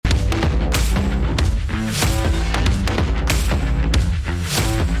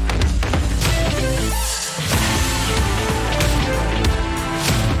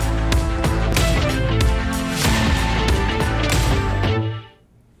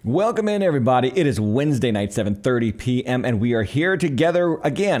Welcome in, everybody. It is Wednesday night, 7:30 p.m., and we are here together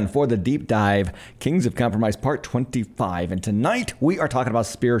again for the deep dive, Kings of Compromise, part 25. And tonight, we are talking about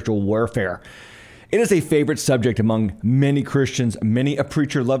spiritual warfare. It is a favorite subject among many Christians. Many a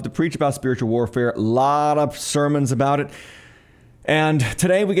preacher loved to preach about spiritual warfare. A lot of sermons about it. And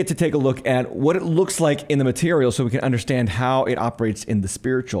today, we get to take a look at what it looks like in the material so we can understand how it operates in the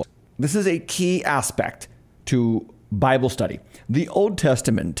spiritual. This is a key aspect to Bible study. The Old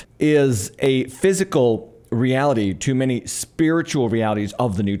Testament is a physical reality to many spiritual realities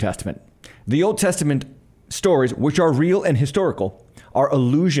of the New Testament. The Old Testament stories, which are real and historical, are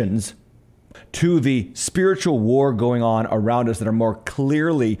allusions to the spiritual war going on around us that are more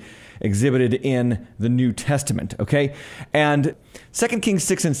clearly exhibited in the New Testament, okay? And 2 Kings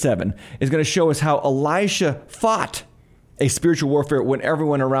 6 and 7 is going to show us how Elisha fought a spiritual warfare when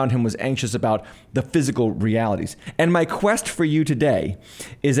everyone around him was anxious about the physical realities. And my quest for you today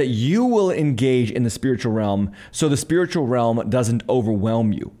is that you will engage in the spiritual realm so the spiritual realm doesn't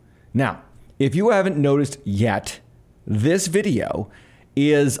overwhelm you. Now, if you haven't noticed yet, this video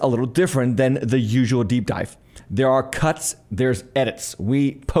is a little different than the usual deep dive. There are cuts, there's edits.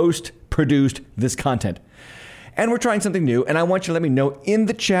 We post-produced this content. And we're trying something new, and I want you to let me know in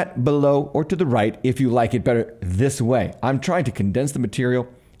the chat below or to the right if you like it better this way. I'm trying to condense the material,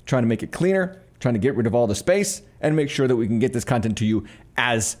 trying to make it cleaner, trying to get rid of all the space, and make sure that we can get this content to you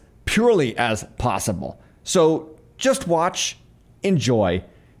as purely as possible. So just watch, enjoy,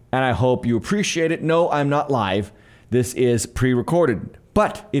 and I hope you appreciate it. No, I'm not live. This is pre-recorded,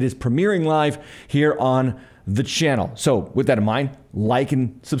 but it is premiering live here on the channel. So with that in mind, like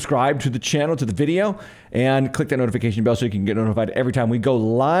and subscribe to the channel, to the video, and click that notification bell so you can get notified every time we go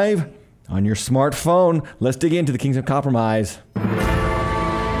live on your smartphone. Let's dig into the Kings of Compromise.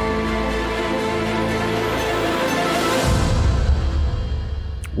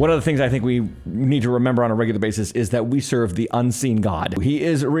 One of the things I think we need to remember on a regular basis is that we serve the unseen God. He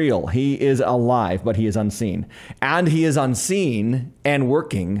is real. He is alive, but he is unseen. And he is unseen and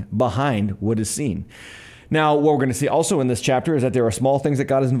working behind what is seen. Now, what we're going to see also in this chapter is that there are small things that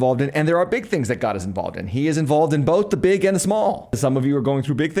God is involved in, and there are big things that God is involved in. He is involved in both the big and the small. Some of you are going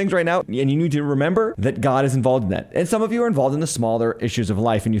through big things right now, and you need to remember that God is involved in that. And some of you are involved in the smaller issues of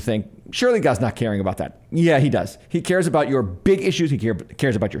life, and you think, surely God's not caring about that. Yeah, he does. He cares about your big issues. He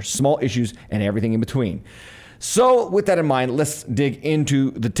cares about your small issues and everything in between. So with that in mind, let's dig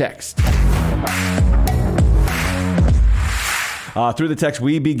into the text. Through the text,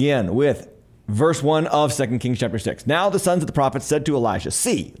 we begin with Verse 1 of 2 Kings chapter 6. Now the sons of the prophets said to Elisha,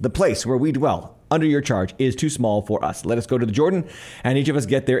 "See, the place where we dwell under your charge is too small for us. Let us go to the Jordan, and each of us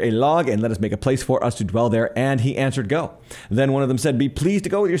get there a log, and let us make a place for us to dwell there." And he answered, "Go." Then one of them said, "Be pleased to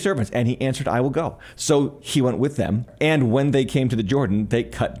go with your servants." And he answered, "I will go." So he went with them. And when they came to the Jordan, they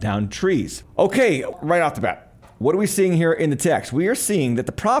cut down trees. Okay, right off the bat, what are we seeing here in the text? We are seeing that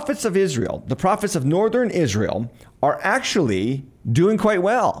the prophets of Israel, the prophets of northern Israel, are actually doing quite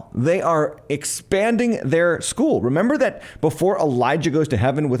well. They are expanding their school. Remember that before Elijah goes to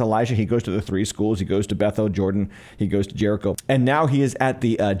heaven with Elisha, he goes to the three schools. He goes to Bethel, Jordan, he goes to Jericho. And now he is at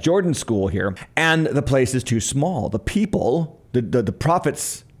the Jordan school here, and the place is too small. The people, the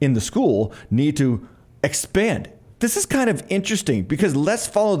prophets in the school need to expand. This is kind of interesting because let's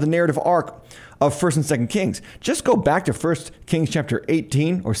follow the narrative arc of 1st and 2nd Kings. Just go back to 1st Kings chapter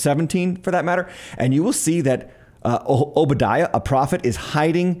 18 or 17 for that matter, and you will see that Obadiah, a prophet, is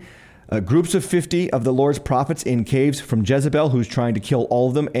hiding groups of 50 of the Lord's prophets in caves from Jezebel, who's trying to kill all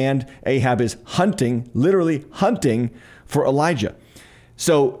of them. And Ahab is literally hunting for Elijah.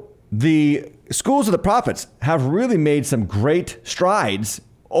 So the schools of the prophets have really made some great strides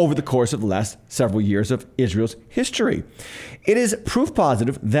over the course of the last several years of Israel's history. It is proof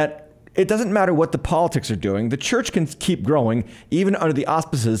positive that it doesn't matter what the politics are doing. The church can keep growing even under the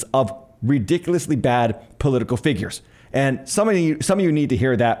auspices of ridiculously bad political figures. And some of you need to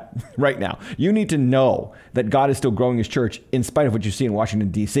hear that right now. You need to know that God is still growing his church in spite of what you see in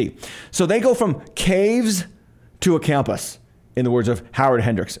Washington, D.C. So they go from caves to a campus, in the words of Howard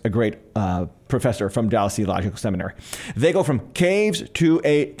Hendricks, a great professor from Dallas Theological Seminary. They go from caves to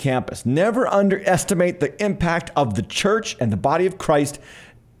a campus. Never underestimate the impact of the church and the body of Christ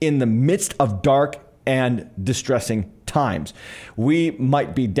in the midst of dark and distressing times. We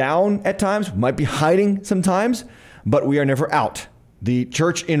might be down at times, might be hiding sometimes, but we are never out. The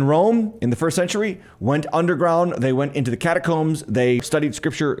church in Rome in the first century went underground. They went into the catacombs. They studied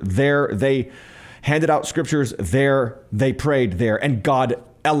scripture there. They handed out scriptures there. They prayed there, and God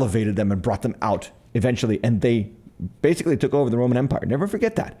elevated them and brought them out eventually. And they basically took over the Roman Empire. Never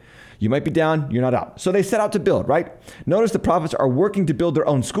forget that. You might be down, you're not out. So they set out to build, right? Notice the prophets are working to build their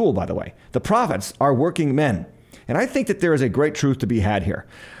own school, by the way. The prophets are working men. And I think that there is a great truth to be had here.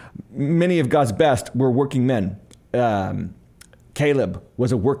 Many of God's best were working men. Caleb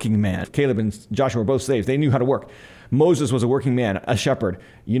was a working man. Caleb and Joshua were both slaves. They knew how to work. Moses was a working man, a shepherd.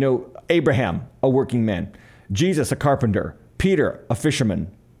 Abraham, a working man. Jesus, a carpenter. Peter, a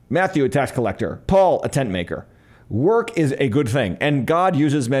fisherman. Matthew, a tax collector. Paul, a tent maker. Work is a good thing, and God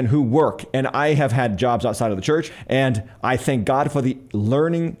uses men who work. And I have had jobs outside of the church, and I thank God for the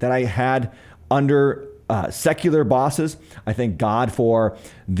learning that I had under secular bosses. I thank God for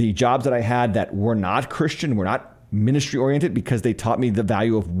the jobs that I had that were not Christian, were not ministry oriented, because they taught me the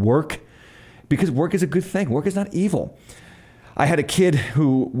value of work, because work is a good thing. Work is not evil. I had a kid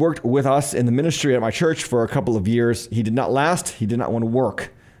who worked with us in the ministry at my church for a couple of years. He did not last. He did not want to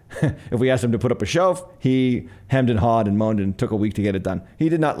work. If we asked him to put up a shelf, he hemmed and hawed and moaned and took a week to get it done. He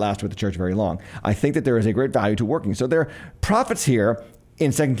did not last with the church very long. I think that there is a great value to working. So their prophets here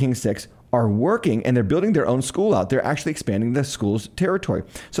in 2 Kings 6 are working, and they're building their own school out. They're actually expanding the school's territory.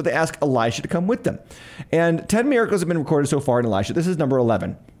 So they ask Elisha to come with them. And 10 miracles have been recorded so far in Elisha. This is number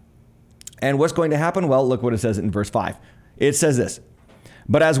 11. And what's going to happen? Well, look what it says in verse 5. It says this: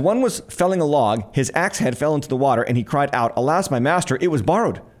 "But as one was felling a log, his axe head fell into the water, and he cried out, 'Alas, my master, it was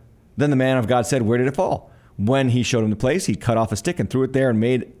borrowed.' Then the man of God said, 'Where did it fall?' When he showed him the place, he cut off a stick and threw it there and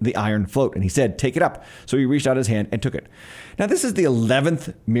made the iron float. And he said, 'Take it up.' So he reached out his hand and took it." Now, this is the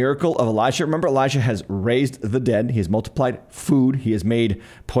 11th miracle of Elisha. Remember, Elisha has raised the dead. He has multiplied food. He has made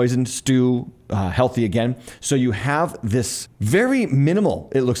poisoned stew healthy again. So you have this very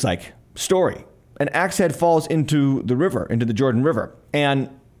minimal, it looks like, story. An axe head falls into the river, into the Jordan River. And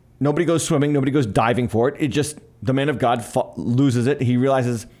nobody goes swimming. Nobody goes diving for it. It just, the man of God loses it. He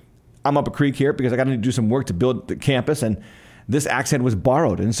realizes, I'm up a creek here because I got to do some work to build the campus, and this axe head was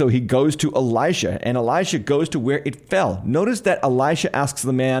borrowed. And so he goes to Elisha, and Elisha goes to where it fell. Notice that Elisha asks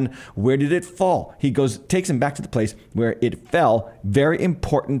the man, where did it fall? He takes him back to the place where it fell. Very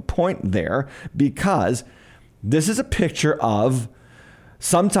important point there, because this is a picture of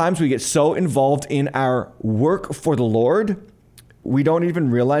sometimes we get so involved in our work for the Lord, we don't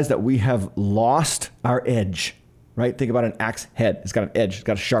even realize that we have lost our edge. Right? Think about an axe head. It's got an edge. It's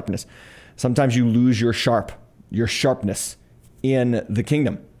got a sharpness. Sometimes you lose your sharpness in the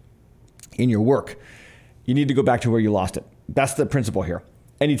kingdom, in your work. You need to go back to where you lost it. That's the principle here.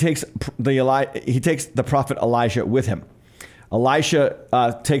 And he takes the prophet Elisha with him.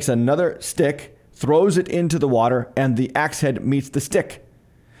 Elisha takes another stick, throws it into the water, and the axe head meets the stick.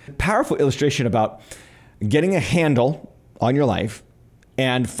 Powerful illustration about getting a handle on your life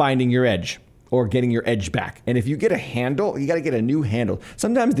and finding your edge, or getting your edge back. And if you get a handle, you got to get a new handle.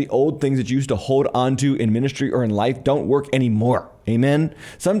 Sometimes the old things that you used to hold onto in ministry or in life don't work anymore. Amen?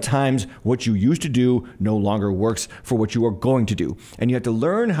 Sometimes what you used to do no longer works for what you are going to do. And you have to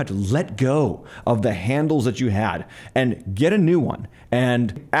learn how to let go of the handles that you had and get a new one.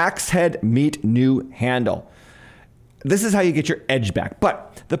 And axe head meet new handle. This is how you get your edge back.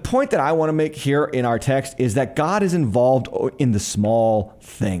 But the point that I want to make here in our text is that God is involved in the small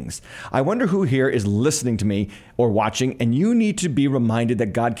things. I wonder who here is listening to me or watching, and you need to be reminded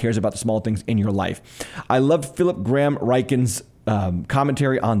that God cares about the small things in your life. I love Philip Graham Ryken's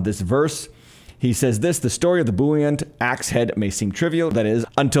commentary on this verse. He says this: "The story of the buoyant axe head may seem trivial, that is,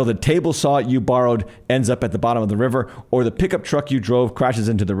 until the table saw you borrowed ends up at the bottom of the river, or the pickup truck you drove crashes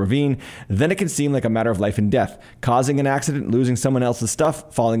into the ravine. Then it can seem like a matter of life and death. Causing an accident, losing someone else's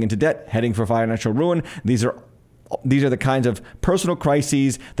stuff, falling into debt, heading for financial ruin. These are the kinds of personal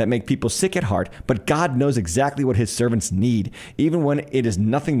crises that make people sick at heart, but God knows exactly what his servants need, even when it is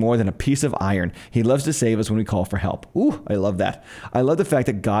nothing more than a piece of iron. He loves to save us when we call for help." Ooh, I love that. I love the fact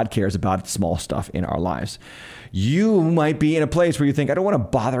that God cares about small stuff in our lives. You might be in a place where you think, I don't want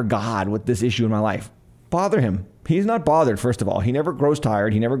to bother God with this issue in my life. Bother him. He's not bothered, first of all. He never grows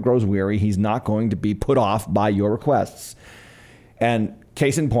tired. He never grows weary. He's not going to be put off by your requests. And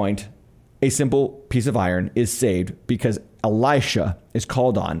case in point, a simple piece of iron is saved because Elisha is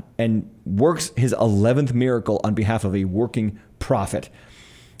called on and works his 11th miracle on behalf of a working prophet.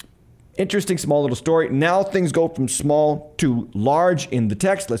 Interesting small little story. Now things go from small to large in the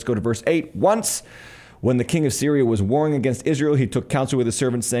text. Let's go to verse 8. "Once, when the king of Syria was warring against Israel, he took counsel with his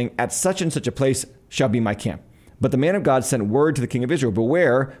servants, saying, 'At such and such a place shall be my camp. But the man of God sent word to the king of Israel,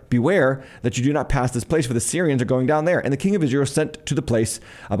 beware that you do not pass this place, for the Syrians are going down there. And the king of Israel sent to the place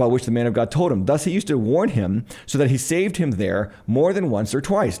about which the man of God told him. Thus he used to warn him, so that he saved him there more than once or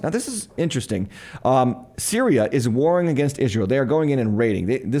twice. Now this is interesting. Syria is warring against Israel. They are going in and raiding.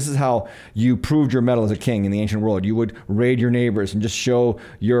 This is how you proved your mettle as a king in the ancient world. You would raid your neighbors and just show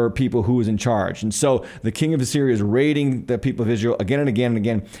your people who was in charge. And so the king of Assyria is raiding the people of Israel again and again and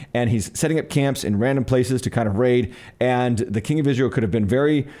again. And he's setting up camps in random places to kind of raid. And the king of Israel could have been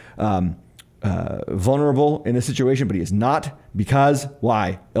very vulnerable in this situation, but he is not. Because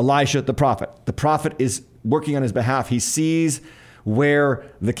why? Elisha, the prophet is working on his behalf. He sees where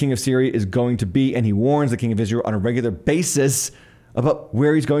the king of Syria is going to be, and he warns the king of Israel on a regular basis about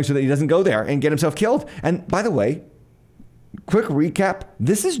where he's going so that he doesn't go there and get himself killed. And by the way, quick recap,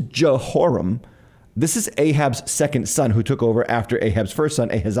 this is Jehoram. This is Ahab's second son who took over after Ahab's first son,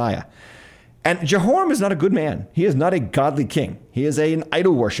 Ahaziah. And Jehoram is not a good man. He is not a godly king. He is an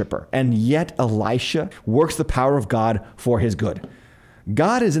idol worshiper. And yet Elisha works the power of God for his good.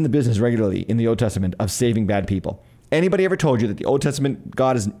 God is in the business regularly in the Old Testament of saving bad people. Anybody ever told you that the Old Testament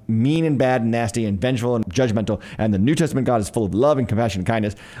God is mean and bad and nasty and vengeful and judgmental, and the New Testament God is full of love and compassion and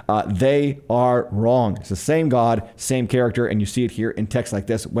kindness? They are wrong. It's the same God, same character, and you see it here in texts like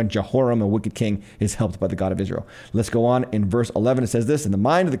this when Jehoram, a wicked king, is helped by the God of Israel. Let's go on. In verse 11, it says this, "And the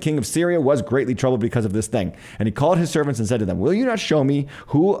mind of the king of Syria was greatly troubled because of this thing. And he called his servants and said to them, will you not show me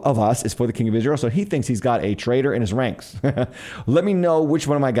who of us is for the king of Israel?" So he thinks he's got a traitor in his ranks. "Let me know which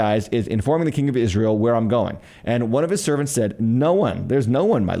one of my guys is informing the king of Israel where I'm going." And one of his servants said, "No one. There's no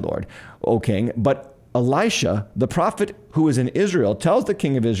one, my lord, O king. But Elisha, the prophet who is in Israel, tells the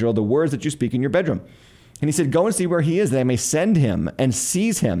king of Israel the words that you speak in your bedroom." And he said, "Go and see where he is, that I may send him and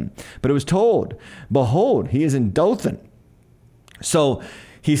seize him." But it was told, "Behold, he is in Dothan." So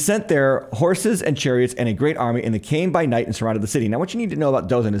he sent there horses and chariots and a great army, and they came by night and surrounded the city. Now, what you need to know about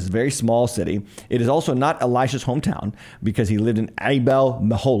Dothan is a very small city. It is also not Elisha's hometown, because he lived in Abel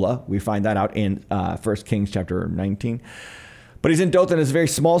Meholah. We find that out in 1 Kings chapter 19. But he's in Dothan. It's a very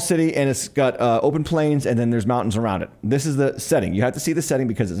small city, and it's got open plains, and then there's mountains around it. This is the setting. You have to see the setting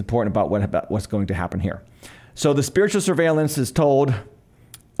because it's important about what's going to happen here. So the spiritual surveillance is told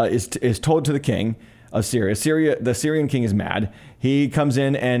to the king of Syria. The Syrian king is mad. He comes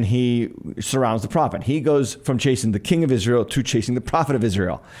in and he surrounds the prophet. He goes from chasing the king of Israel to chasing the prophet of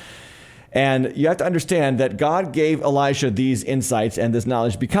Israel. And you have to understand that God gave Elisha these insights and this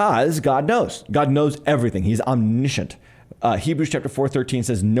knowledge because God knows. God knows everything. He's omniscient. Hebrews chapter 4:13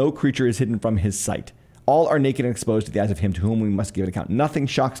 says, "No creature is hidden from his sight. All are naked and exposed to the eyes of him to whom we must give an account." Nothing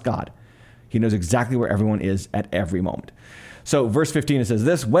shocks God. He knows exactly where everyone is at every moment. So verse 15, it says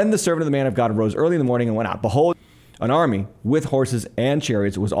this, "When the servant of the man of God arose early in the morning and went out, behold, an army with horses and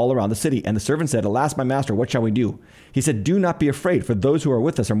chariots was all around the city. And the servant said, 'Alas, my master, what shall we do?' He said, 'Do not be afraid, for those who are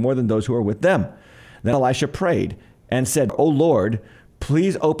with us are more than those who are with them.' Then Elisha prayed and said, 'O Lord,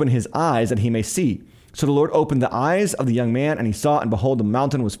 please open his eyes that he may see.' So the Lord opened the eyes of the young man, and he saw, and behold, the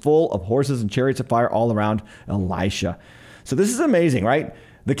mountain was full of horses and chariots of fire all around Elisha." So this is amazing, right?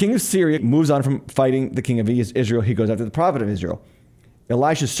 The king of Syria moves on from fighting the king of Israel. He goes after the prophet of Israel.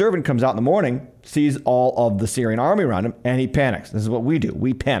 Elisha's servant comes out in the morning, sees all of the Syrian army around him, and he panics. This is what we do.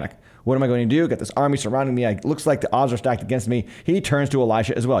 We panic. What am I going to do? Got this army surrounding me. It looks like the odds are stacked against me. He turns to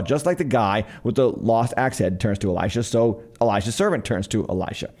Elisha as well. Just like the guy with the lost axe head turns to Elisha, so Elisha's servant turns to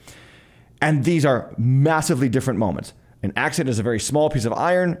Elisha. And these are massively different moments. An axe head is a very small piece of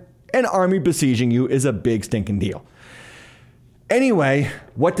iron. An army besieging you is a big stinking deal. Anyway,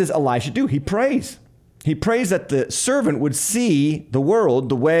 what does Elisha do? He prays. He prays that the servant would see the world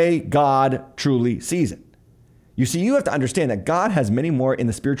the way God truly sees it. You see, you have to understand that God has many more in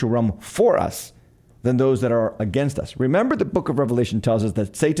the spiritual realm for us than those that are against us. Remember, the book of Revelation tells us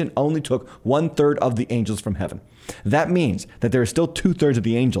that Satan only took 1/3 of the angels from heaven. That means that there are still 2/3 of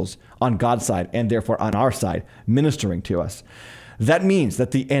the angels on God's side, and therefore on our side, ministering to us. That means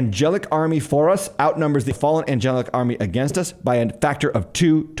that the angelic army for us outnumbers the fallen angelic army against us by a factor of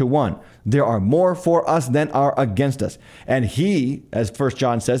 2-1. There are more for us than are against us. And he, as 1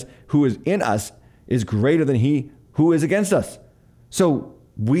 John says, who is in us is greater than he who is against us. So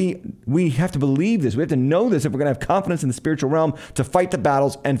we have to believe this. We have to know this if we're going to have confidence in the spiritual realm to fight the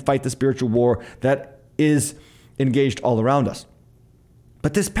battles and fight the spiritual war that is engaged all around us.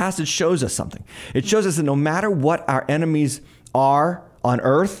 But this passage shows us something. It shows us that no matter what our enemies are on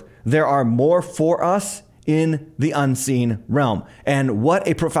earth, there are more for us in the unseen realm. And what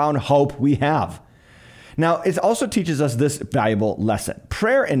a profound hope we have. Now, it also teaches us this valuable lesson.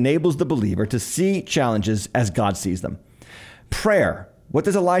 Prayer enables the believer to see challenges as God sees them. Prayer. What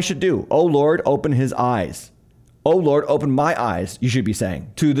does Elisha do? "Oh Lord, open his eyes." Oh Lord, open my eyes, you should be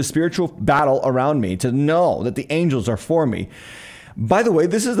saying, to the spiritual battle around me, to know that the angels are for me. By the way,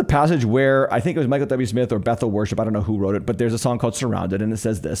 this is the passage where I think it was Michael W. Smith or Bethel Worship. I don't know who wrote it, but there's a song called Surrounded, and it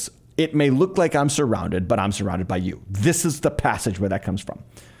says this: it may look like I'm surrounded, but I'm surrounded by you. This is the passage where that comes from.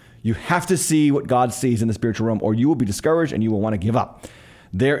 You have to see what God sees in the spiritual realm, or you will be discouraged and you will want to give up.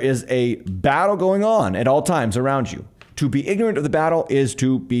 There is a battle going on at all times around you. To be ignorant of the battle is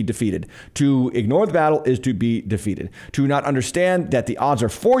to be defeated. To ignore the battle is to be defeated. To not understand that the odds are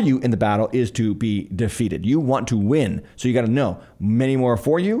for you in the battle is to be defeated. You want to win, so you got to know many more are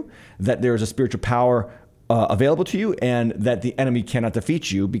for you, that there is a spiritual power available to you, and that the enemy cannot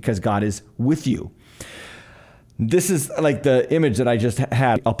defeat you because God is with you. This is like the image that I just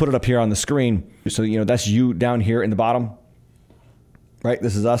had. I'll put it up here on the screen. So, that's you down here in the bottom, right?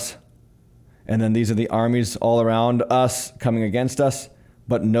 This is us. And then these are the armies all around us coming against us.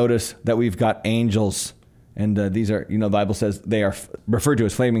 But notice that we've got angels. And these are, the Bible says they are referred to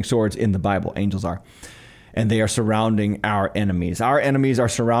as flaming swords in the Bible. Angels are. And they are surrounding our enemies. Our enemies are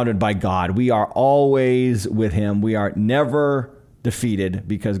surrounded by God. We are always with him. We are never defeated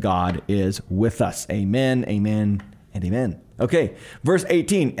because God is with us. Amen, amen, and amen. Okay, verse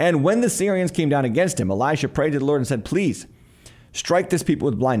 18. And when the Syrians came down against him, Elisha prayed to the Lord and said, please, strike this people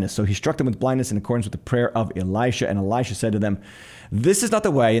with blindness. So he struck them with blindness in accordance with the prayer of Elisha. And Elisha said to them, this is not the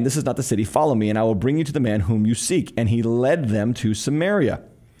way, and this is not the city. Follow me, and I will bring you to the man whom you seek. And he led them to Samaria.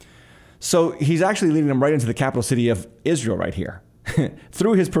 So he's actually leading them right into the capital city of Israel right here.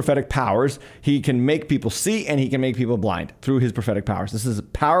 Through his prophetic powers, he can make people see and he can make people blind through his prophetic powers. This is a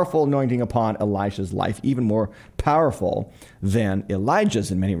powerful anointing upon Elisha's life, even more powerful than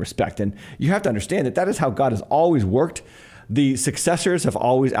Elijah's in many respects. And you have to understand that is how God has always worked. The successors have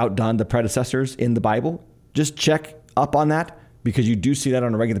always outdone the predecessors in the Bible. Just check up on that, because you do see that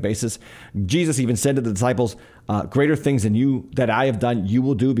on a regular basis. Jesus even said to the disciples, greater things than you that I have done, you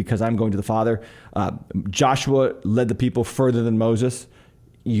will do, because I'm going to the Father. Joshua led the people further than Moses.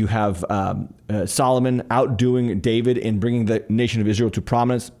 You have Solomon outdoing David in bringing the nation of Israel to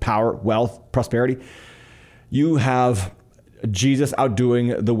prominence, power, wealth, prosperity. You have Jesus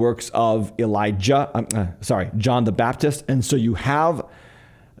outdoing the works of John the Baptist. And so you have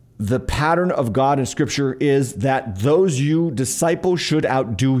the pattern of God in Scripture is that those you disciple should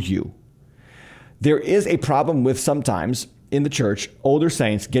outdo you. There is a problem with sometimes in the church, older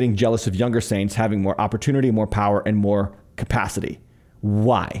saints getting jealous of younger saints having more opportunity, more power, and more capacity.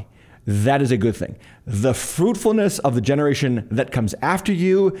 Why? That is a good thing. The fruitfulness of the generation that comes after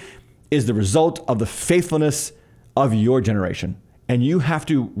you is the result of the faithfulness of your generation. And you have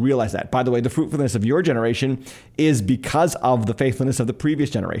to realize that. By the way, the fruitfulness of your generation is because of the faithfulness of the previous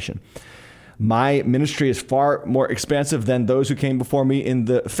generation. My ministry is far more expansive than those who came before me in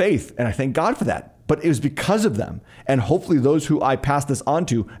the faith, and I thank God for that. But it was because of them. And hopefully those who I pass this on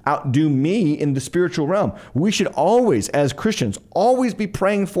to outdo me in the spiritual realm. We should always, as Christians, always be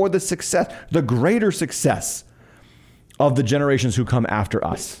praying for the success, the greater success of the generations who come after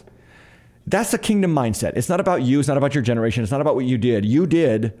us. That's the kingdom mindset. It's not about you. It's not about your generation. It's not about what you did. You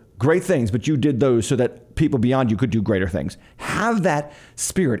did great things, but you did those so that people beyond you could do greater things. Have that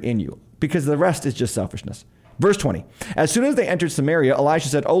spirit in you, because the rest is just selfishness. Verse 20, as soon as they entered Samaria, Elisha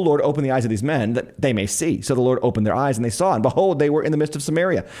said, O Lord, open the eyes of these men that they may see. So the Lord opened their eyes and they saw, and behold, they were in the midst of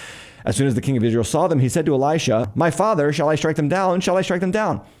Samaria. As soon as the king of Israel saw them, he said to Elisha, my father, shall I strike them down? Shall I strike them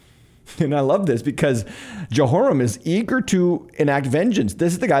down? And I love this because Jehoram is eager to enact vengeance.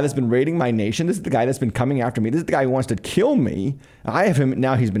 This is the guy that's been raiding my nation. This is the guy that's been coming after me. This is the guy who wants to kill me. I have him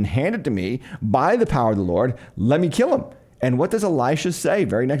now. He's been handed to me by the power of the Lord. Let me kill him. And what does Elisha say?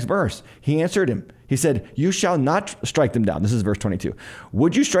 Very next verse. He answered him. He said, you shall not strike them down. This is verse 22.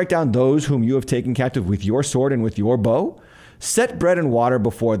 Would you strike down those whom you have taken captive with your sword and with your bow? Set bread and water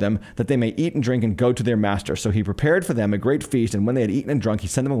before them, that they may eat and drink and go to their master. So he prepared for them a great feast, and when they had eaten and drunk, he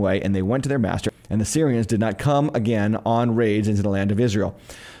sent them away, and they went to their master. And the Syrians did not come again on raids into the land of Israel.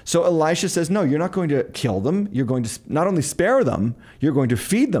 So Elisha says, no, you're not going to kill them. You're going to not only spare them, you're going to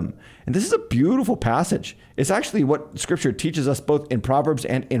feed them. And this is a beautiful passage. It's actually what Scripture teaches us both in Proverbs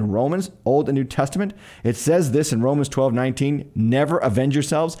and in Romans, Old and New Testament. It says this in Romans 12:19, never avenge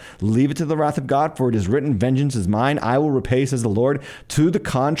yourselves. Leave it to the wrath of God, for it is written, vengeance is mine. I will repay, says the Lord. To the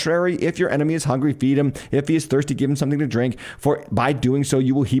contrary, if your enemy is hungry, feed him. If he is thirsty, give him something to drink. For by doing so,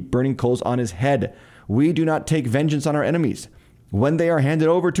 you will heap burning coals on his head. We do not take vengeance on our enemies when they are handed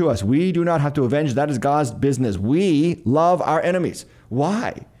over to us. We do not have to avenge. That is God's business. We love our enemies.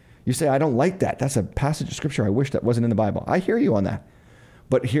 Why? You say, I don't like that. That's a passage of Scripture I wish that wasn't in the Bible. I hear you on that.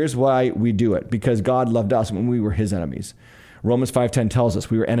 But here's why we do it. Because God loved us when we were his enemies. Romans 5:10 tells us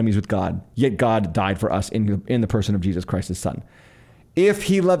we were enemies with God, yet God died for us in the person of Jesus Christ, his son. If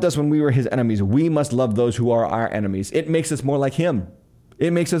he loved us when we were his enemies, we must love those who are our enemies. It makes us more like him.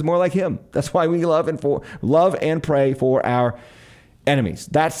 It makes us more like him. That's why we love and pray for our enemies.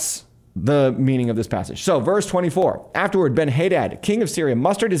 That's the meaning of this passage. So verse 24, afterward, Ben-Hadad, king of Syria,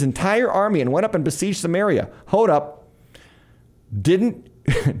 mustered his entire army and went up and besieged Samaria. Hold up. Didn't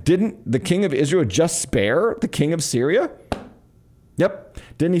the king of Israel just spare the king of Syria? Yep.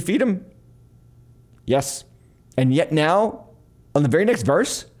 Didn't he feed him? Yes. And yet now, on the very next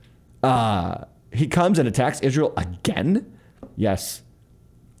verse, he comes and attacks Israel again? Yes.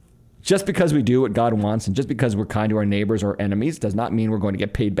 Just because we do what God wants and just because we're kind to our neighbors or enemies does not mean we're going to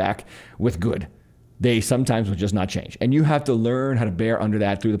get paid back with good. They sometimes will just not change. And you have to learn how to bear under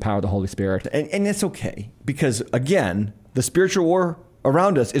that through the power of the Holy Spirit. And it's okay because, again, the spiritual war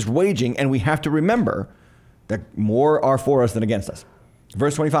around us is waging, and we have to remember that more are for us than against us.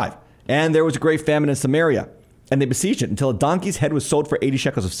 Verse 25, and there was a great famine in Samaria, and they besieged it until a donkey's head was sold for 80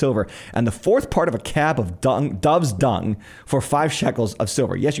 shekels of silver, and the fourth part of a cab of dove's dung for 5 shekels of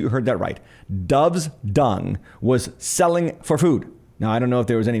silver. Yes, you heard that right. Dove's dung was selling for food. Now, I don't know if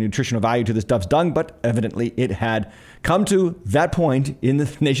there was any nutritional value to this dove's dung, but evidently it had come to that point in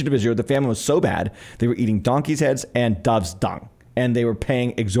the nation of Israel. The famine was so bad, they were eating donkey's heads and dove's dung, and they were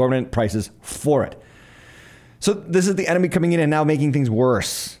paying exorbitant prices for it. So this is the enemy coming in and now making things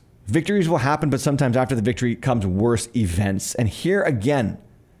worse. Victories will happen, but sometimes after the victory comes worse events. And here again,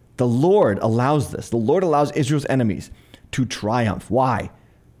 the Lord allows this. The Lord allows Israel's enemies to triumph. Why?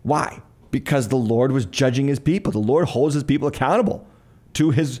 Why? Because the Lord was judging his people. The Lord holds his people accountable to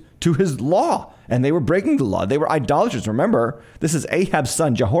his law. And they were breaking the law. They were idolaters. Remember, this is Ahab's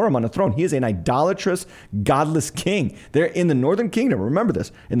son, Jehoram, on the throne. He is an idolatrous, godless king. They're in the northern kingdom. Remember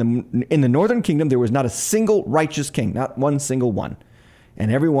this. In the northern kingdom, there was not a single righteous king, not one single one. And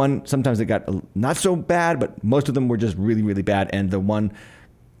everyone, sometimes they got not so bad, but most of them were just really, really bad. And the one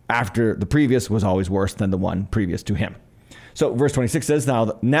after the previous was always worse than the one previous to him. So verse 26 says,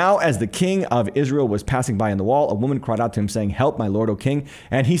 Now as the king of Israel was passing by in the wall, a woman cried out to him, saying, Help, my lord, O king.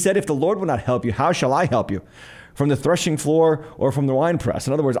 And he said, If the Lord will not help you, how shall I help you? From the threshing floor or from the winepress?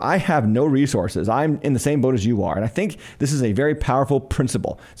 In other words, I have no resources. I'm in the same boat as you are. And I think this is a very powerful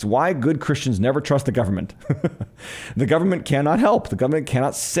principle. It's why good Christians never trust the government. The government cannot help. The government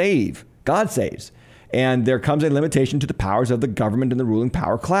cannot save. God saves. And there comes a limitation to the powers of the government and the ruling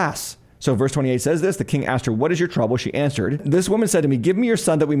power class. So verse 28 says this, the king asked her, What is your trouble? She answered, This woman said to me, Give me your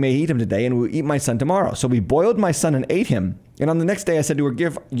son that we may eat him today, and we will eat my son tomorrow. So we boiled my son and ate him. And on the next day I said to her,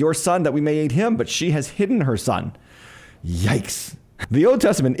 Give your son that we may eat him. But she has hidden her son. Yikes. The Old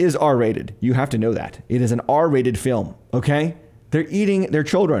Testament is R-rated. You have to know that. It is an R-rated film, okay? They're eating their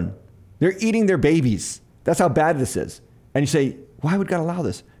children. They're eating their babies. That's how bad this is. And you say, why would God allow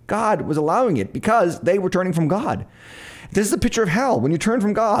this? God was allowing it because they were turning from God. This is a picture of hell. When you turn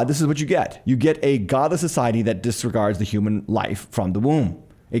from God, this is what you get. You get a godless society that disregards the human life from the womb.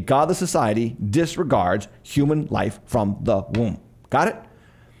 A godless society disregards human life from the womb. Got it?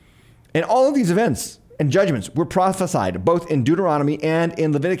 And all of these events and judgments were prophesied both in Deuteronomy and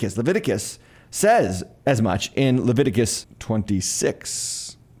in Leviticus. Leviticus says as much in Leviticus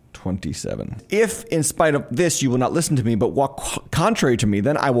 26:27. If in spite of this you will not listen to me, but walk contrary to me,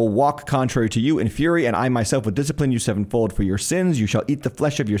 then I will walk contrary to you in fury, and I myself will discipline you sevenfold for your sins. You shall eat the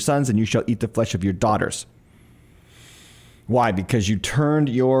flesh of your sons, and you shall eat the flesh of your daughters. Why? Because you turned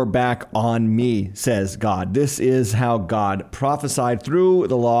your back on me, says God. This is how God prophesied through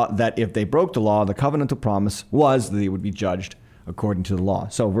the law that if they broke the law, the covenantal promise was that they would be judged according to the law.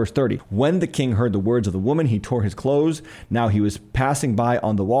 So verse 30, when the king heard the words of the woman, he tore his clothes. Now he was passing by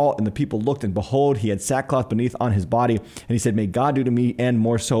on the wall, and the people looked, and behold, he had sackcloth beneath on his body. And he said, May God do to me and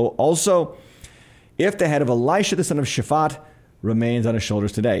more so also, if the head of Elisha, the son of Shaphat, remains on his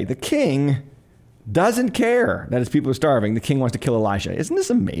shoulders today. The king doesn't care that his people are starving. The king wants to kill Elisha. Isn't this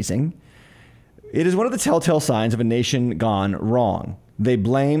amazing? It is one of the telltale signs of a nation gone wrong. They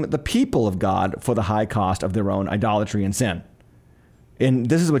blame the people of God for the high cost of their own idolatry and sin. And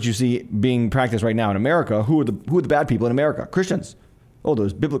this is what you see being practiced right now in America. Who are the bad people in America? Christians. Oh,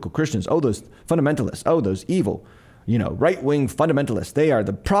 those biblical Christians. Oh, those fundamentalists. Oh, those evil, right-wing fundamentalists. They are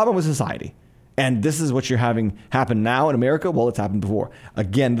the problem with society. And this is what you're having happen now in America. Well, it's happened before.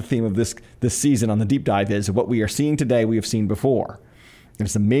 Again, the theme of this season on the deep dive is what we are seeing today, we have seen before. And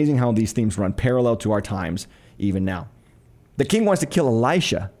it's amazing how these themes run parallel to our times even now. The king wants to kill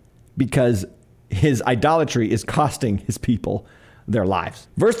Elisha because his idolatry is costing his people their lives.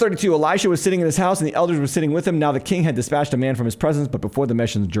 Verse 32, Elisha was sitting in his house and the elders were sitting with him. Now the king had dispatched a man from his presence, but before the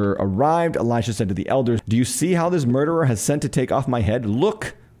messenger arrived, Elisha said to the elders, do you see how this murderer has sent to take off my head?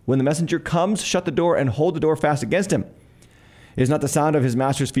 Look, when the messenger comes, shut the door and hold the door fast against him. It is not the sound of his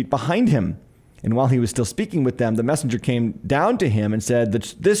master's feet behind him. And while he was still speaking with them, the messenger came down to him and said,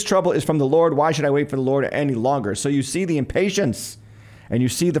 this trouble is from the Lord. Why should I wait for the Lord any longer? So you see the impatience and you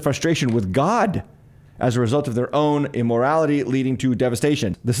see the frustration with God as a result of their own immorality leading to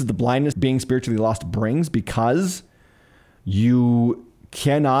devastation. This is the blindness being spiritually lost brings, because you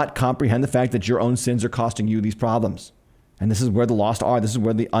cannot comprehend the fact that your own sins are costing you these problems. And this is where the lost are. This is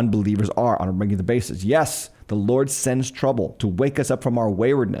where the unbelievers are on a regular basis. Yes, the Lord sends trouble to wake us up from our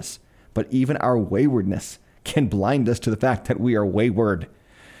waywardness, but even our waywardness can blind us to the fact that we are wayward.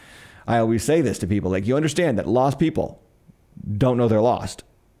 I always say this to people, like, you understand that lost people don't know they're lost.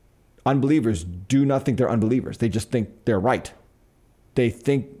 Unbelievers do not think they're unbelievers. They just think they're right. They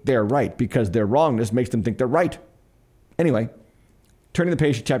think they're right because their wrongness makes them think they're right. Anyway, turning the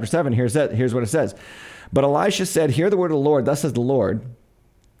page to chapter 7, here's what it says. But Elisha said, hear the word of the Lord. Thus says the Lord,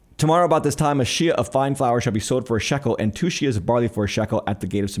 tomorrow about this time, a sheah of fine flour shall be sold for a shekel, and 2 sheahs of barley for a shekel at the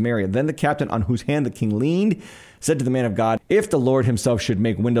gate of Samaria. Then the captain on whose hand the king leaned said to the man of God, if the Lord himself should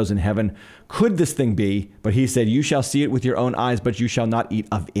make windows in heaven, could this thing be? But he said, you shall see it with your own eyes, but you shall not eat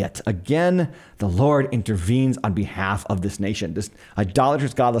of it. Again, the Lord intervenes on behalf of this nation, this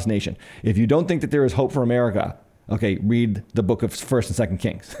idolatrous, godless nation. If you don't think that there is hope for America, okay, read the book of 1st and 2nd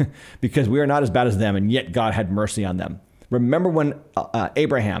Kings, because we are not as bad as them, and yet God had mercy on them. Remember when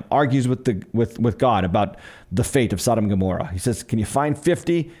Abraham argues with God about the fate of Sodom and Gomorrah. He says, can you find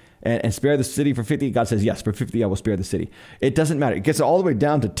 50 and spare the city for 50? God says, yes, for 50 I will spare the city. It doesn't matter. It gets all the way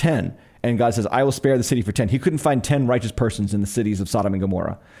down to 10, and God says, I will spare the city for 10. He couldn't find 10 righteous persons in the cities of Sodom and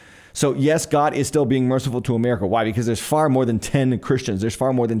Gomorrah. So yes, God is still being merciful to America. Why? Because there's far more than 10 Christians. There's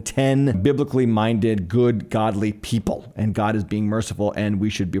far more than 10 biblically minded, good, godly people. And God is being merciful, and we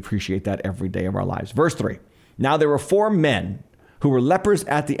should appreciate that every day of our lives. Verse 3. Now there were 4 men who were lepers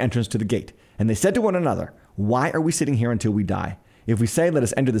at the entrance to the gate. And they said to one another, why are we sitting here until we die? If we say, let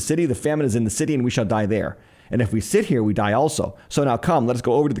us enter the city, the famine is in the city, and we shall die there. And if we sit here, we die also. So now come, let us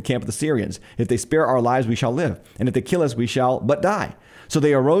go over to the camp of the Syrians. If they spare our lives, we shall live. And if they kill us, we shall but die. So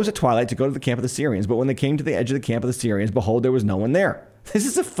they arose at twilight to go to the camp of the Syrians. But when they came to the edge of the camp of the Syrians, behold, there was no one there. This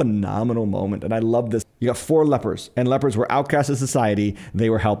is a phenomenal moment, and I love this. You got 4 lepers, and lepers were outcasts of society. They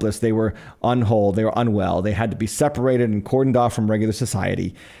were helpless. They were unwhole. They were unwell. They had to be separated and cordoned off from regular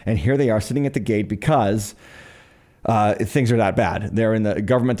society. And here they are sitting at the gate because things are that bad. They're in the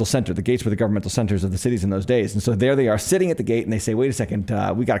governmental center. The gates were the governmental centers of the cities in those days. And so there they are sitting at the gate, and they say, wait a second,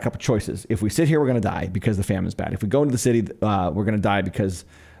 we got a couple choices. If we sit here, we're going to die because the famine's bad. If we go into the city, we're going to die because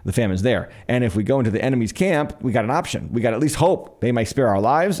the famine's there. And if we go into the enemy's camp, we got an option. We got at least hope. They might spare our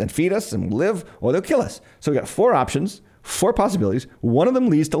lives and feed us and live, or they'll kill us. So we got 4 options, 4 possibilities. One of them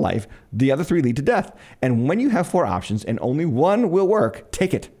leads to life. The other 3 lead to death. And when you have 4 options and only one will work,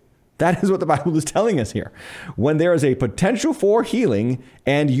 take it. That is what the Bible is telling us here. When there is a potential for healing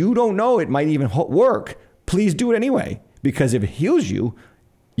and you don't know it might even work, please do it anyway. Because if it heals you,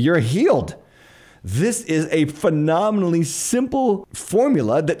 you're healed. This is a phenomenally simple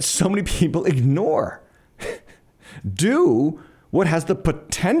formula that so many people ignore. Do what has the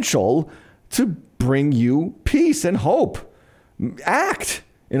potential to bring you peace and hope. Act.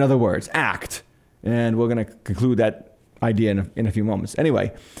 In other words, act. And we're going to conclude that idea in a few moments.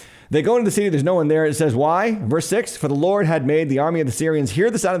 Anyway, they go into the city. There's no one there. It says, why? Verse 6, for the Lord had made the army of the Syrians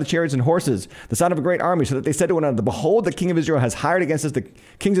hear the sound of the chariots and horses, the sound of a great army, so that they said to one another, behold, the king of Israel has hired against us the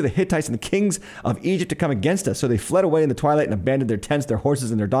kings of the Hittites and the kings of Egypt to come against us. So they fled away in the twilight and abandoned their tents, their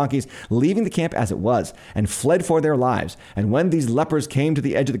horses, and their donkeys, leaving the camp as it was, and fled for their lives. And when these lepers came to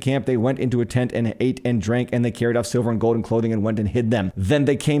the edge of the camp, they went into a tent and ate and drank, and they carried off silver and gold and clothing and went and hid them. Then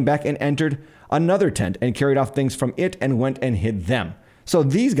they came back and entered another tent and carried off things from it and went and hid them. So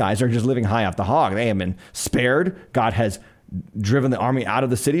these guys are just living high off the hog. They have been spared. God has driven the army out of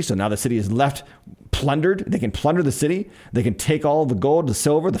the city. So now the city is left plundered. They can plunder the city. They can take all the gold, the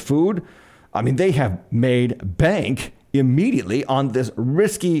silver, the food. I mean, they have made bank immediately on this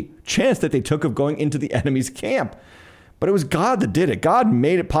risky chance that they took of going into the enemy's camp. But it was God that did it. God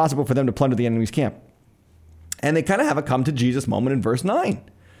made it possible for them to plunder the enemy's camp. And they kind of have a come to Jesus moment in verse 9.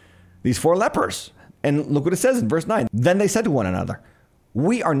 These 4 lepers. And look what it says in verse 9. Then they said to one another,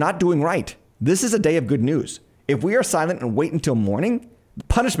 we are not doing right. This is a day of good news. If we are silent and wait until morning,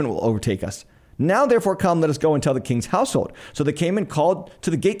 punishment will overtake us. Now, therefore, come, let us go and tell the king's household. So they came and called to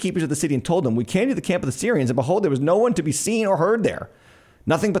the gatekeepers of the city and told them, we came to the camp of the Syrians, and behold, there was no one to be seen or heard there.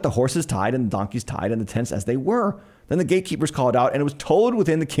 Nothing but the horses tied and the donkeys tied and the tents as they were. Then the gatekeepers called out, and it was told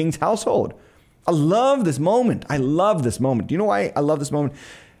within the king's household. I love this moment. I love this moment. Do you know why I love this moment?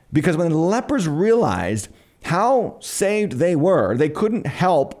 Because when the lepers realized how saved they were, they couldn't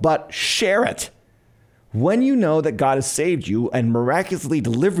help but share it. When you know that God has saved you and miraculously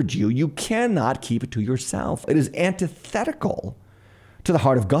delivered you, you cannot keep it to yourself. It is antithetical to the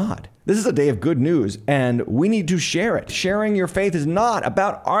heart of God. This is a day of good news, and we need to share it. Sharing your faith is not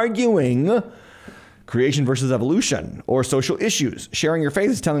about arguing creation versus evolution or social issues. Sharing your faith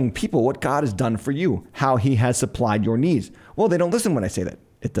is telling people what God has done for you, how he has supplied your needs. Well, they don't listen when I say that.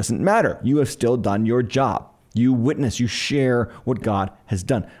 It doesn't matter. You have still done your job. You witness, you share what God has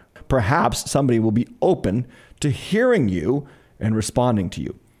done. Perhaps somebody will be open to hearing you and responding to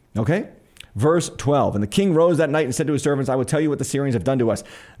you. Okay? Verse 12, and the king rose that night and said to his servants, I will tell you what the Syrians have done to us.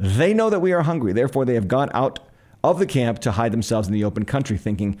 They know that we are hungry. Therefore, they have gone out of the camp to hide themselves in the open country,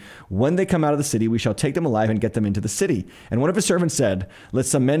 thinking, when they come out of the city, we shall take them alive and get them into the city. And one of his servants said, let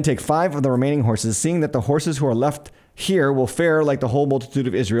some men take 5 of the remaining horses, seeing that the horses who are left here will fare like the whole multitude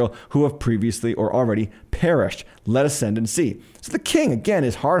of Israel who have previously or already perished. Let us send and see. So the king, again,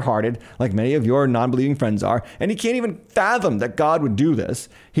 is hard-hearted, like many of your non-believing friends are, and he can't even fathom that God would do this.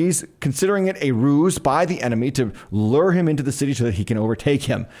 He's considering it a ruse by the enemy to lure him into the city so that he can overtake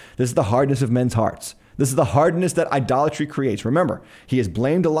him. This is the hardness of men's hearts. This is the hardness that idolatry creates. Remember, he has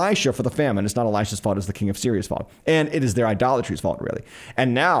blamed Elisha for the famine. It's not Elisha's fault, it's the king of Syria's fault. And it is their idolatry's fault, really.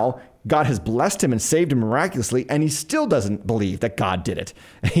 And now God has blessed him and saved him miraculously, and he still doesn't believe that God did it.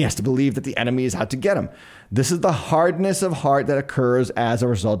 He has to believe that the enemy is out to get him. This is the hardness of heart that occurs as a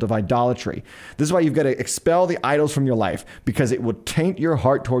result of idolatry. This is why you've got to expel the idols from your life, because it will taint your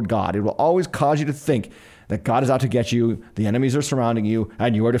heart toward God. It will always cause you to think that God is out to get you, the enemies are surrounding you,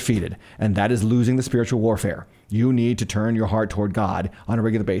 and you are defeated. And that is losing the spiritual warfare. You need to turn your heart toward God on a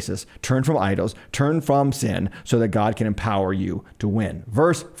regular basis. Turn from idols, turn from sin, so that God can empower you to win.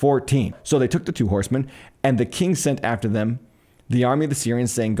 Verse 14. So they took the 2 horsemen, and the king sent after them the army of the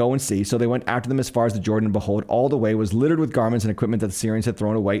Syrians, saying, go and see. So they went after them as far as the Jordan, and behold, all the way was littered with garments and equipment that the Syrians had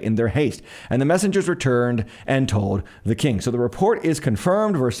thrown away in their haste. And the messengers returned and told the king. So the report is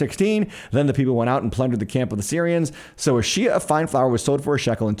confirmed. Verse 16, then the people went out and plundered the camp of the Syrians. So a sheah of fine flour was sold for a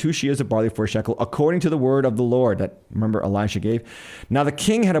shekel, and 2 sheahs of barley for a shekel, according to the word of the Lord that, remember, Elisha gave. Now the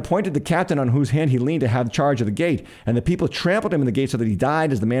king had appointed the captain on whose hand he leaned to have charge of the gate. And the people trampled him in the gate so that he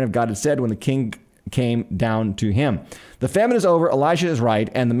died, as the man of God had said when the king came down to him. The famine is over, Elisha is right,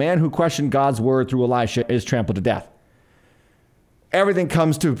 and the man who questioned God's word through Elisha is trampled to death. Everything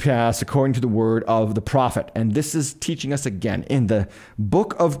comes to pass according to the word of the prophet. And this is teaching us again in the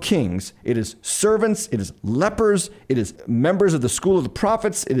book of Kings. It is servants, it is lepers, it is members of the school of the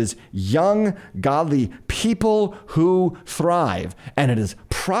prophets, it is young, godly people who thrive, and it is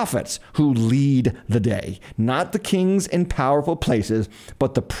prophets who lead the day. Not the kings in powerful places,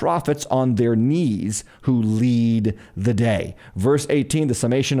 but the prophets on their knees who lead the day. Verse 18, the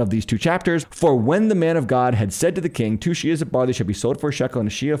summation of these 2 chapters. For when the man of God had said to the king, 2 sheahs of barley shall be sold for a shekel, and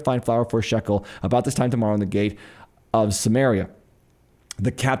a sheah of fine flour for a shekel, about this time tomorrow in the gate of Samaria.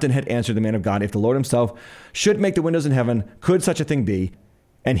 The captain had answered the man of God, if the Lord himself should make the windows in heaven, could such a thing be?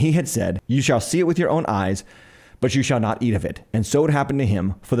 And he had said, you shall see it with your own eyes, but you shall not eat of it. And so it happened to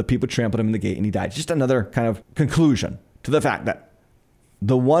him, for the people trampled him in the gate, and he died. Just another kind of conclusion to the fact that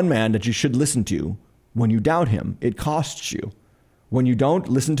the one man that you should listen to, when you doubt him, it costs you. When you don't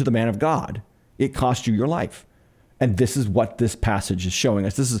listen to the man of God, it costs you your life. And this is what this passage is showing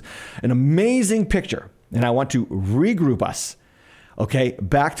us. This is an amazing picture. And I want to regroup us, okay,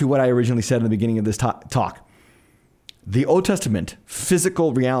 back to what I originally said in the beginning of this talk. The Old Testament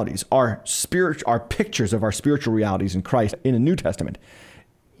physical realities are pictures of our spiritual realities in Christ in the New Testament.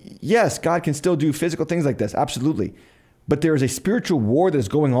 Yes, God can still do physical things like this, absolutely. But there is a spiritual war that is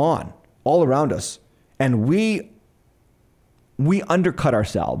going on all around us. And we undercut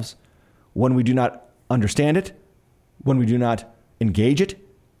ourselves when we do not understand it, when we do not engage it,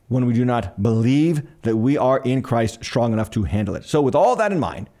 when we do not believe that we are in Christ strong enough to handle it. So with all that in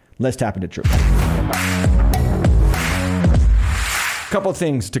mind, let's tap into truth. Couple of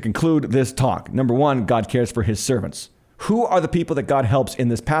things to conclude this talk. Number 1, God cares for his servants. Who are the people that God helps in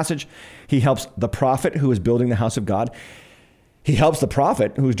this passage? He helps the prophet who is building the house of God. He helps the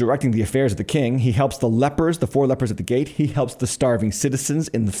prophet who is directing the affairs of the king. He helps the lepers, the 4 lepers at the gate. He helps the starving citizens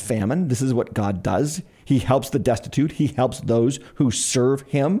in the famine. This is what God does. He helps the destitute. He helps those who serve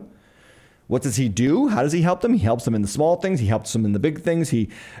him. What does he do? How does he help them? He helps them in the small things. He helps them in the big things. He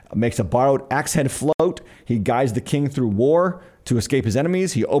makes a borrowed axe head float. He guides the king through war to escape his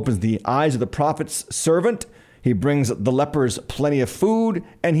enemies. He opens the eyes of the prophet's servant. He brings the lepers plenty of food,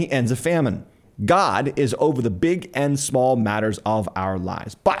 and he ends a famine. God is over the big and small matters of our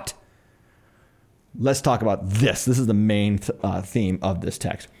lives. But let's talk about this. This is the main theme of this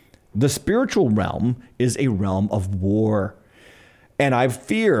text. The spiritual realm is a realm of war. And I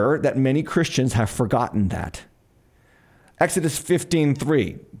fear that many Christians have forgotten that. Exodus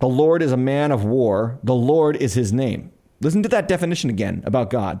 15:3, the Lord is a man of war. The Lord is his name. Listen to that definition again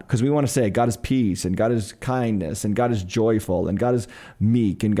about God, because we want to say God is peace, and God is kindness, and God is joyful, and God is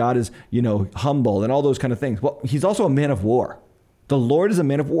meek, and God is, humble, and all those kind of things. Well, he's also a man of war. The Lord is a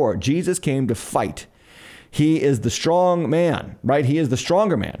man of war. Jesus came to fight. He is the strong man, right? He is the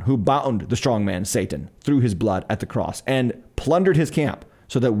stronger man who bound the strong man, Satan, through his blood at the cross and plundered his camp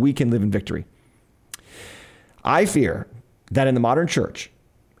so that we can live in victory. I fear that in the modern church,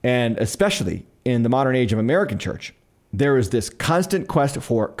 and especially in the modern age of American church, there is this constant quest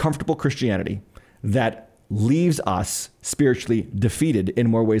for comfortable Christianity that leaves us spiritually defeated in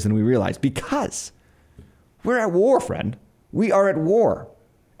more ways than we realize, because we're at war, friend. We are at war.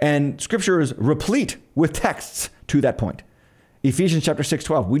 And scripture is replete with texts to that point. Ephesians chapter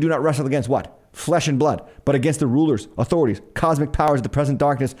 6:12, we do not wrestle against what? Flesh and blood, but against the rulers, authorities, cosmic powers of the present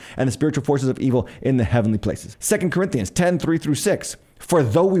darkness, and the spiritual forces of evil in the heavenly places. 2 Corinthians 10:3-6, for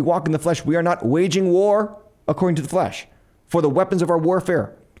though we walk in the flesh, we are not waging war according to the flesh. For the weapons of our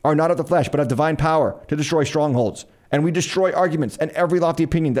warfare are not of the flesh, but of divine power to destroy strongholds. And we destroy arguments and every lofty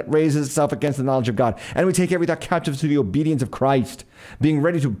opinion that raises itself against the knowledge of God. And we take every thought captive to the obedience of Christ, being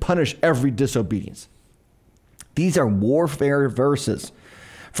ready to punish every disobedience. These are warfare verses.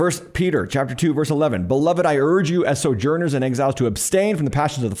 1 Peter chapter 2, verse 11. Beloved, I urge you as sojourners and exiles to abstain from the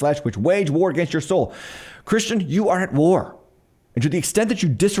passions of the flesh, which wage war against your soul. Christian, you are at war. And to the extent that you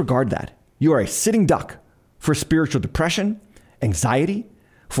disregard that, you are a sitting duck for spiritual depression, anxiety,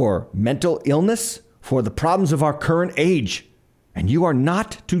 for mental illness, for the problems of our current age. And you are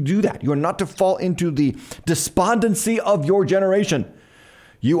not to do that. You are not to fall into the despondency of your generation.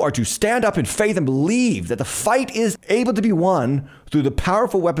 You are to stand up in faith and believe that the fight is able to be won through the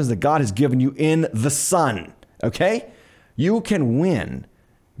powerful weapons that God has given you in the Son. Okay? You can win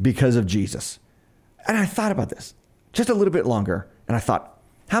because of Jesus. And I thought about this just a little bit longer. And I thought,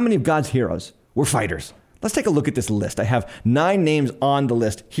 how many of God's heroes were fighters? Let's take a look at this list. I have 9 names on the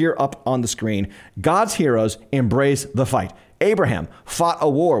list here up on the screen. God's heroes embrace the fight. Abraham fought a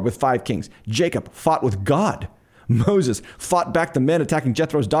war with 5 kings. Jacob fought with God. Moses fought back the men attacking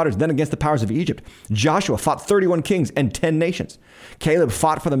Jethro's daughters, then against the powers of Egypt. Joshua fought 31 kings and 10 nations. Caleb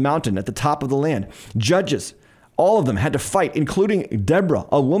fought for the mountain at the top of the land. Judges, all of them had to fight, including Deborah,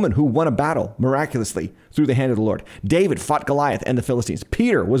 a woman who won a battle miraculously through the hand of the Lord. David fought Goliath and the Philistines.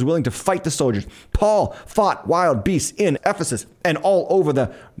 Peter was willing to fight the soldiers. Paul fought wild beasts in Ephesus and all over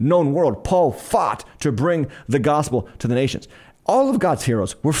the known world. Paul fought to bring the gospel to the nations. All of God's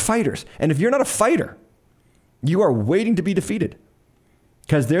heroes were fighters. And if you're not a fighter, you are waiting to be defeated,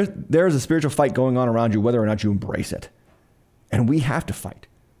 because there is a spiritual fight going on around you, whether or not you embrace it. And we have to fight.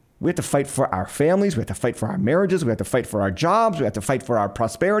 We have to fight for our families. We have to fight for our marriages. We have to fight for our jobs. We have to fight for our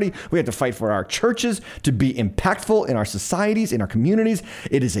prosperity. We have to fight for our churches to be impactful in our societies, in our communities.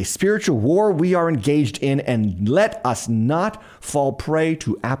 It is a spiritual war we are engaged in, and let us not fall prey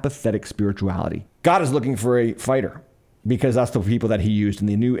to apathetic spirituality. God is looking for a fighter, because that's the people that he used in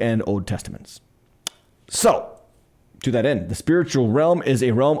the New and Old Testaments. So, to that end, the spiritual realm is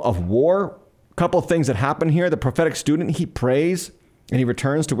a realm of war. A couple of things that happen here. The prophetic student, he prays and he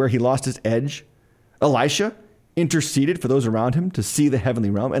returns to where he lost his edge. Elisha interceded for those around him to see the heavenly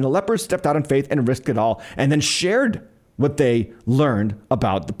realm. And the lepers stepped out in faith and risked it all, and then shared what they learned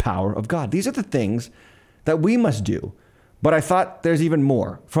about the power of God. These are the things that we must do. But I thought there's even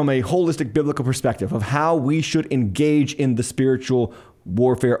more from a holistic biblical perspective of how we should engage in the spiritual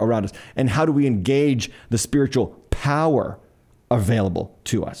warfare around us, and how do we engage the spiritual power available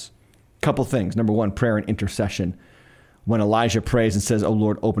to us. Couple things. Number one, prayer and intercession. When Elijah prays and says, "Oh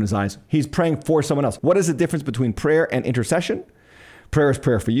Lord, open his eyes," he's praying for someone else. What is the difference between prayer and intercession? Prayer is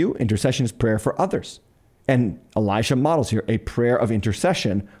prayer for you. Intercession is prayer for others. And Elisha models here a prayer of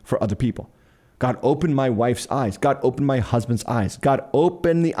intercession for other people. God, open my wife's eyes. God, open my husband's eyes. God,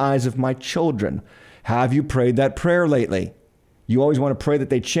 open the eyes of my children. Have you prayed that prayer lately? You always want to pray that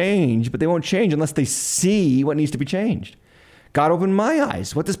they change, but they won't change unless they see what needs to be changed. God, open my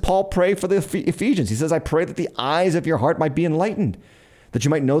eyes. What does Paul pray for the Ephesians? He says, I pray that the eyes of your heart might be enlightened, that you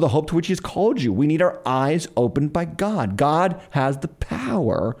might know the hope to which he has called you. We need our eyes opened by God. God has the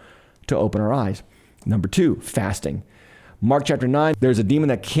power to open our eyes. Number 2, fasting. Mark chapter 9, there's a demon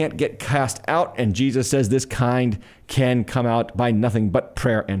that can't get cast out, and Jesus says this kind can come out by nothing but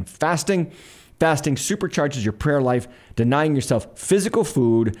prayer and fasting. Fasting supercharges your prayer life. Denying yourself physical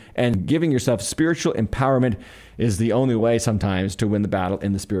food and giving yourself spiritual empowerment is the only way sometimes to win the battle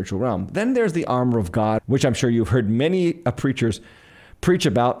in the spiritual realm. Then there's the armor of God, which I'm sure you've heard many preachers preach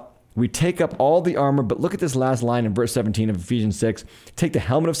about. We take up all the armor, but look at this last line in verse 17 of Ephesians 6. Take the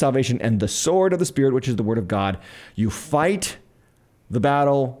helmet of salvation and the sword of the Spirit, which is the word of God. You fight the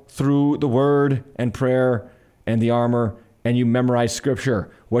battle through the word and prayer and the armor, and you memorize scripture.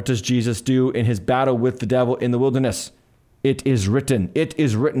 What does Jesus do in his battle with the devil in the wilderness? It is written. It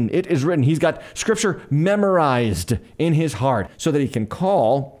is written. It is written. He's got scripture memorized in his heart so that he can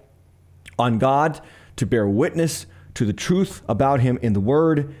call on God to bear witness to the truth about him in the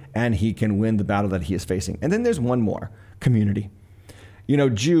word, and he can win the battle that he is facing. And then there's one more: community. You know,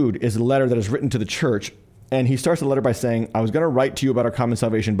 Jude is a letter that is written to the church, and he starts the letter by saying, I was going to write to you about our common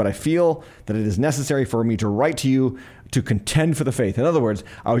salvation, but I feel that it is necessary for me to write to you to contend for the faith. In other words,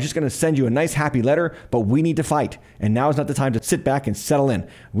 I was just going to send you a nice, happy letter, but we need to fight. And now is not the time to sit back and settle in.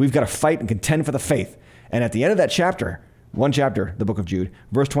 We've got to fight and contend for the faith. And at the end of that chapter, one chapter, the book of Jude,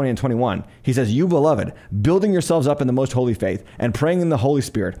 verse 20 and 21, he says, you beloved, building yourselves up in the most holy faith and praying in the Holy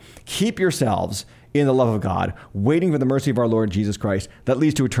Spirit, keep yourselves in the love of God, waiting for the mercy of our Lord Jesus Christ that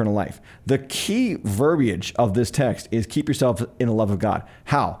leads to eternal life. The key verbiage of this text is keep yourself in the love of God.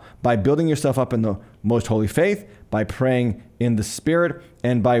 How? By building yourself up in the most holy faith, by praying in the Spirit,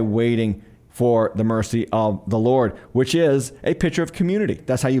 and by waiting for the mercy of the Lord, which is a picture of community.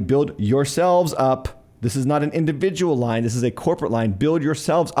 That's how you build yourselves up. This is not an individual line. This is a corporate line. Build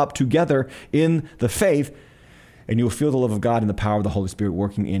yourselves up together in the faith, and you will feel the love of God and the power of the Holy Spirit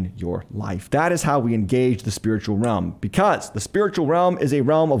working in your life. That is how we engage the spiritual realm, because the spiritual realm is a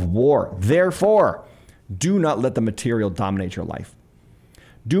realm of war. Therefore, do not let the material dominate your life.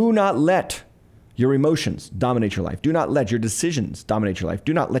 Do not let your emotions dominate your life. Do not let your decisions dominate your life.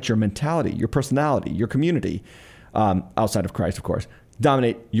 Do not let your mentality, your personality, your community, outside of Christ, of course,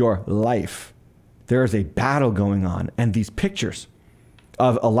 dominate your life. There is a battle going on, and these pictures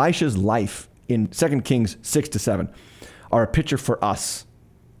of Elisha's life in 2 Kings 6-7 are a picture for us.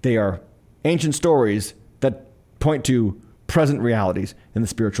 They are ancient stories that point to present realities in the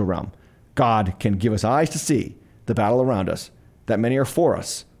spiritual realm. God can give us eyes to see the battle around us, that many are for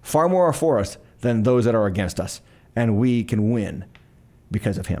us, far more are for us than those that are against us, and we can win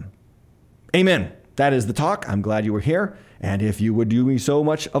because of him. Amen. That is the talk. I'm glad you were here, and if you would do me so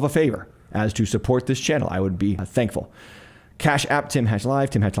much of a favor as to support this channel, I would be thankful. Cash App, TimHatchLive,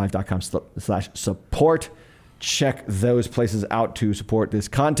 timhatchlive.com/support. Check those places out to support this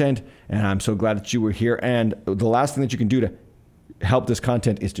content. And I'm so glad that you were here. And the last thing that you can do to help this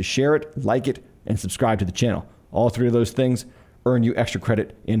content is to share it, like it, and subscribe to the channel. All three of those things earn you extra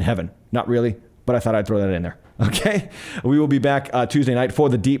credit in heaven. Not really, but I thought I'd throw that in there. Okay? We will be back Tuesday night for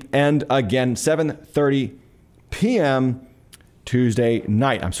the deep end again, 7:30 p.m. Tuesday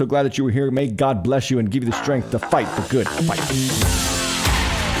night. I'm so glad that you were here. May God bless you and give you the strength to fight the good fight.